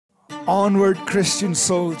Onward, Christian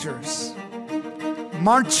soldiers,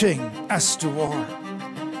 marching as to war,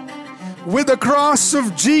 with the cross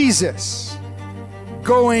of Jesus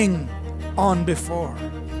going on before.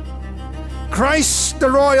 Christ the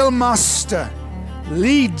royal master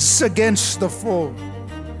leads against the foe.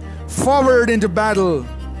 Forward into battle,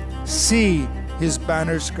 see his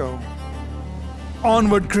banners go.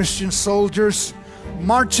 Onward, Christian soldiers,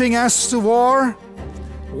 marching as to war,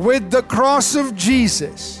 with the cross of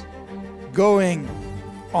Jesus going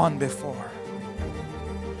on before.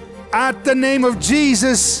 At the name of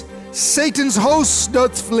Jesus, Satan's host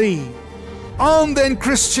doth flee. On then,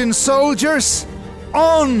 Christian soldiers,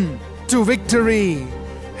 on to victory.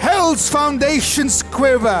 Hell's foundations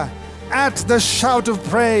quiver at the shout of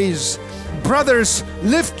praise. Brothers,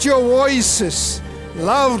 lift your voices,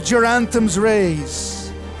 loud your anthems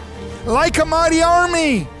raise. Like a mighty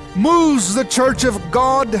army moves the church of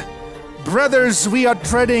God. Brothers, we are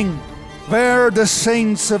treading where the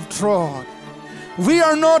saints have trod. We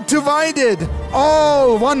are not divided,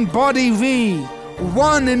 all one body we,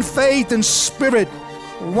 one in faith and spirit,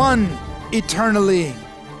 one eternally.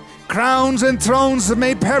 Crowns and thrones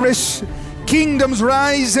may perish, kingdoms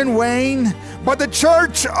rise and wane, but the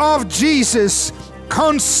church of Jesus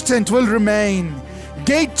constant will remain.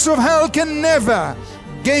 Gates of hell can never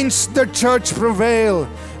against the church prevail.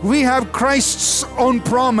 We have Christ's own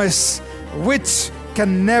promise, which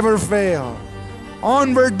can never fail.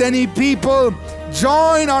 Onward then, ye people,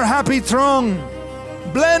 join our happy throng.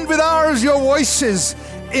 Blend with ours your voices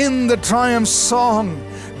in the triumph song.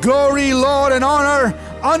 Glory, Lord, and honor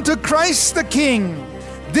unto Christ the King.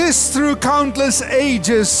 This through countless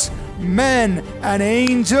ages men and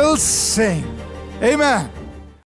angels sing. Amen.